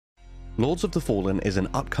Lords of the Fallen is an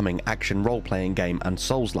upcoming action role-playing game and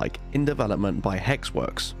Souls-like in development by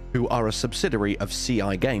Hexworks, who are a subsidiary of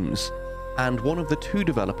CI Games, and one of the two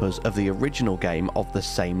developers of the original game of the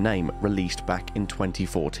same name released back in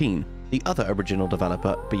 2014, the other original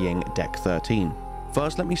developer being Deck 13.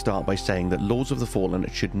 First, let me start by saying that Lords of the Fallen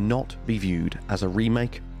should not be viewed as a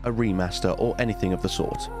remake, a remaster, or anything of the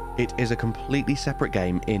sort. It is a completely separate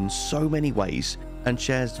game in so many ways, and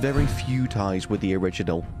shares very few ties with the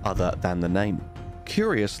original other than the name.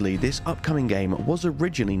 Curiously, this upcoming game was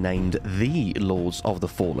originally named The Lords of the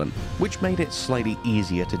Fallen, which made it slightly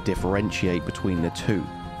easier to differentiate between the two.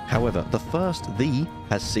 However, the first "the"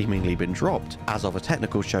 has seemingly been dropped as of a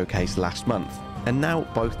technical showcase last month, and now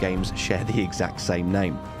both games share the exact same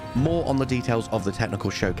name. More on the details of the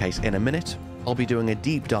technical showcase in a minute. I'll be doing a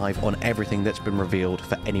deep dive on everything that's been revealed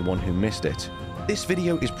for anyone who missed it. This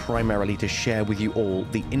video is primarily to share with you all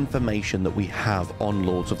the information that we have on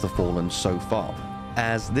Lords of the Fallen so far,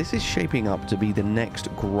 as this is shaping up to be the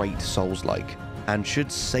next great Souls-like, and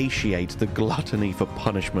should satiate the gluttony for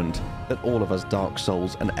punishment that all of us Dark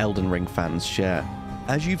Souls and Elden Ring fans share.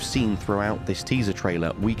 As you've seen throughout this teaser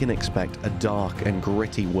trailer, we can expect a dark and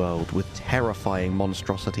gritty world with terrifying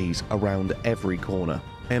monstrosities around every corner.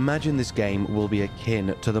 I imagine this game will be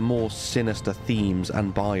akin to the more sinister themes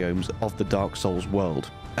and biomes of the Dark Souls world,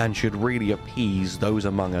 and should really appease those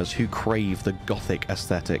among us who crave the gothic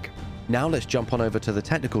aesthetic. Now let's jump on over to the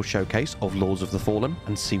technical showcase of Lords of the Fallen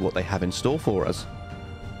and see what they have in store for us.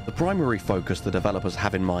 The primary focus the developers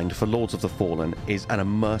have in mind for Lords of the Fallen is an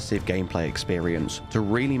immersive gameplay experience to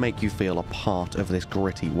really make you feel a part of this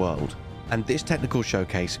gritty world. And this technical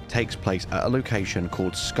showcase takes place at a location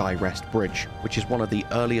called Skyrest Bridge, which is one of the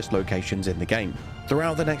earliest locations in the game.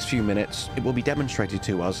 Throughout the next few minutes, it will be demonstrated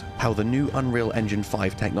to us how the new Unreal Engine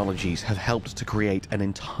 5 technologies have helped to create an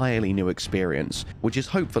entirely new experience, which is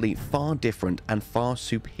hopefully far different and far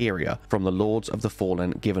superior from the Lords of the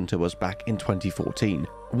Fallen given to us back in 2014.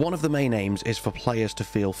 One of the main aims is for players to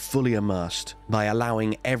feel fully immersed by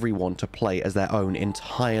allowing everyone to play as their own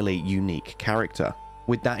entirely unique character.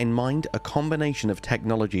 With that in mind, a combination of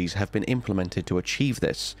technologies have been implemented to achieve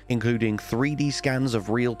this, including 3D scans of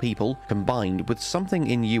real people combined with something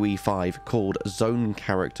in UE5 called Zone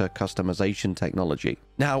Character Customization technology.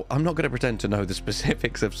 Now, I'm not going to pretend to know the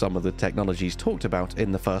specifics of some of the technologies talked about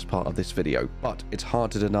in the first part of this video, but it's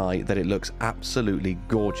hard to deny that it looks absolutely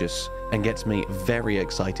gorgeous and gets me very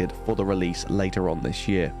excited for the release later on this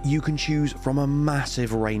year. You can choose from a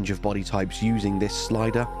massive range of body types using this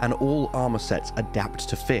slider, and all armor sets adapt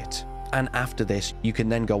to fit. And after this, you can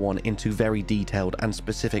then go on into very detailed and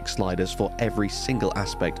specific sliders for every single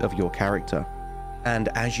aspect of your character. And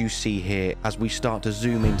as you see here, as we start to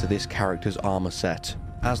zoom into this character's armor set,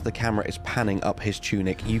 as the camera is panning up his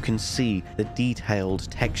tunic, you can see the detailed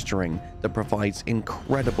texturing that provides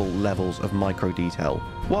incredible levels of micro detail,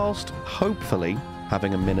 whilst hopefully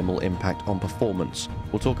having a minimal impact on performance.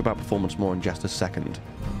 We'll talk about performance more in just a second.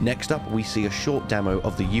 Next up, we see a short demo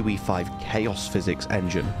of the UE5 Chaos Physics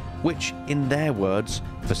engine, which, in their words,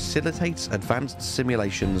 facilitates advanced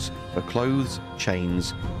simulations for clothes,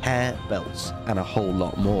 chains, hair, belts, and a whole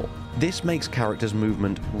lot more. This makes characters'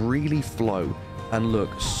 movement really flow and look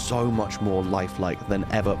so much more lifelike than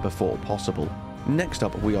ever before possible. Next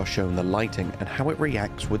up, we are shown the lighting and how it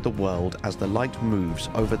reacts with the world as the light moves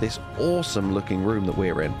over this awesome looking room that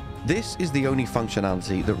we're in. This is the only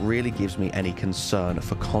functionality that really gives me any concern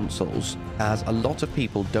for consoles, as a lot of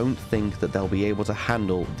people don't think that they'll be able to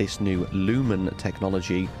handle this new Lumen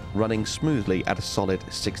technology running smoothly at a solid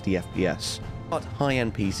 60 FPS, but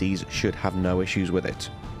high-end PCs should have no issues with it.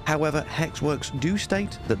 However, Hexworks do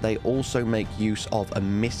state that they also make use of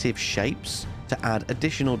emissive shapes to add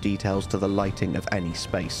additional details to the lighting of any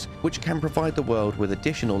space, which can provide the world with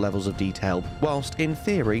additional levels of detail, whilst in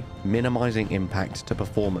theory minimizing impact to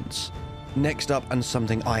performance. Next up, and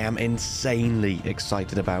something I am insanely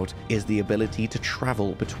excited about, is the ability to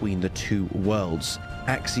travel between the two worlds: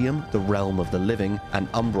 Axiom, the realm of the living,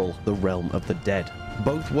 and Umbral, the realm of the dead.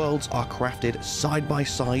 Both worlds are crafted side by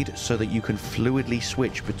side so that you can fluidly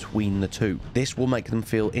switch between the two. This will make them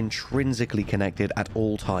feel intrinsically connected at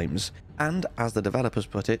all times, and, as the developers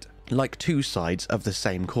put it, like two sides of the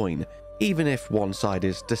same coin, even if one side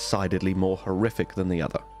is decidedly more horrific than the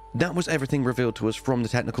other. That was everything revealed to us from the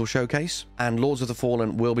technical showcase, and Lords of the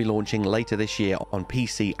Fallen will be launching later this year on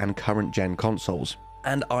PC and current-gen consoles,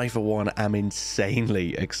 and I for one am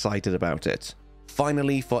insanely excited about it.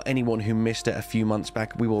 Finally, for anyone who missed it a few months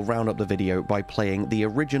back, we will round up the video by playing the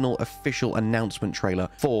original official announcement trailer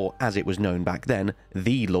for, as it was known back then,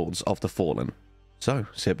 the Lords of the Fallen. So,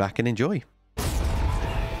 sit back and enjoy.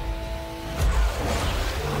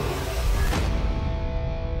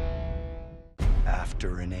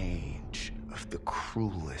 After an age of the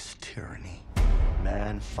cruelest tyranny,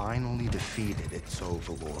 man finally defeated its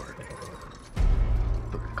overlord.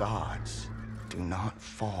 But gods do not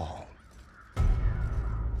fall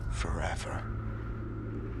forever.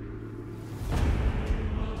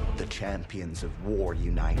 The champions of war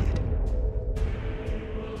united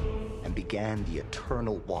and began the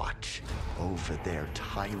eternal watch over their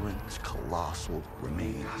tyrant's colossal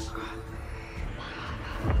remains.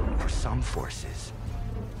 For some forces,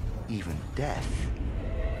 even death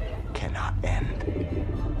cannot end.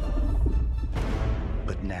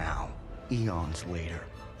 But now, eons later,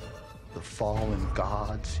 the fallen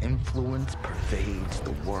god's influence pervades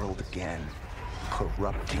the world again,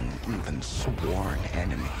 corrupting even sworn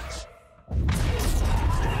enemies.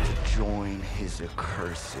 To join his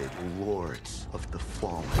accursed lords of the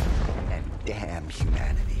fallen and damn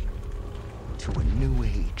humanity to a new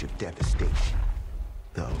age of devastation.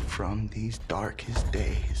 Though from these darkest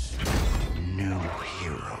days, new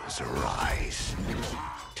heroes arise.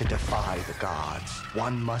 To defy the gods,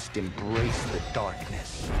 one must embrace the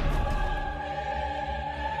darkness.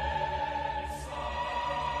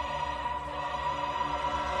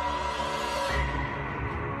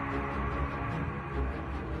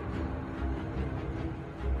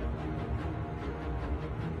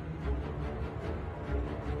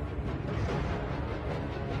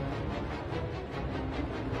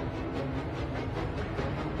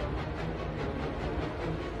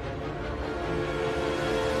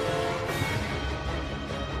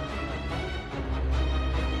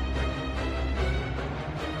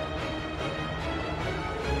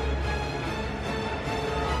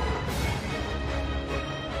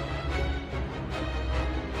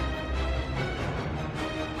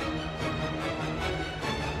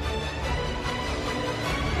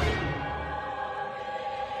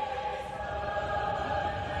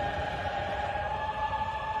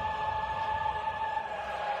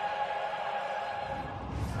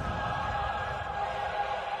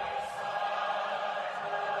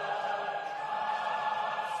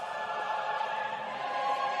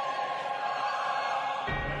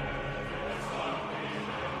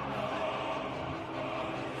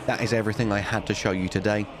 That is everything I had to show you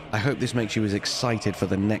today. I hope this makes you as excited for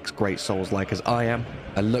the next great Souls-like as I am.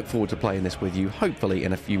 I look forward to playing this with you, hopefully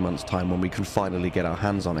in a few months' time when we can finally get our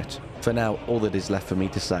hands on it. For now, all that is left for me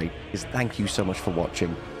to say is thank you so much for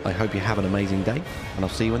watching. I hope you have an amazing day, and I'll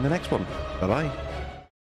see you in the next one. Bye-bye.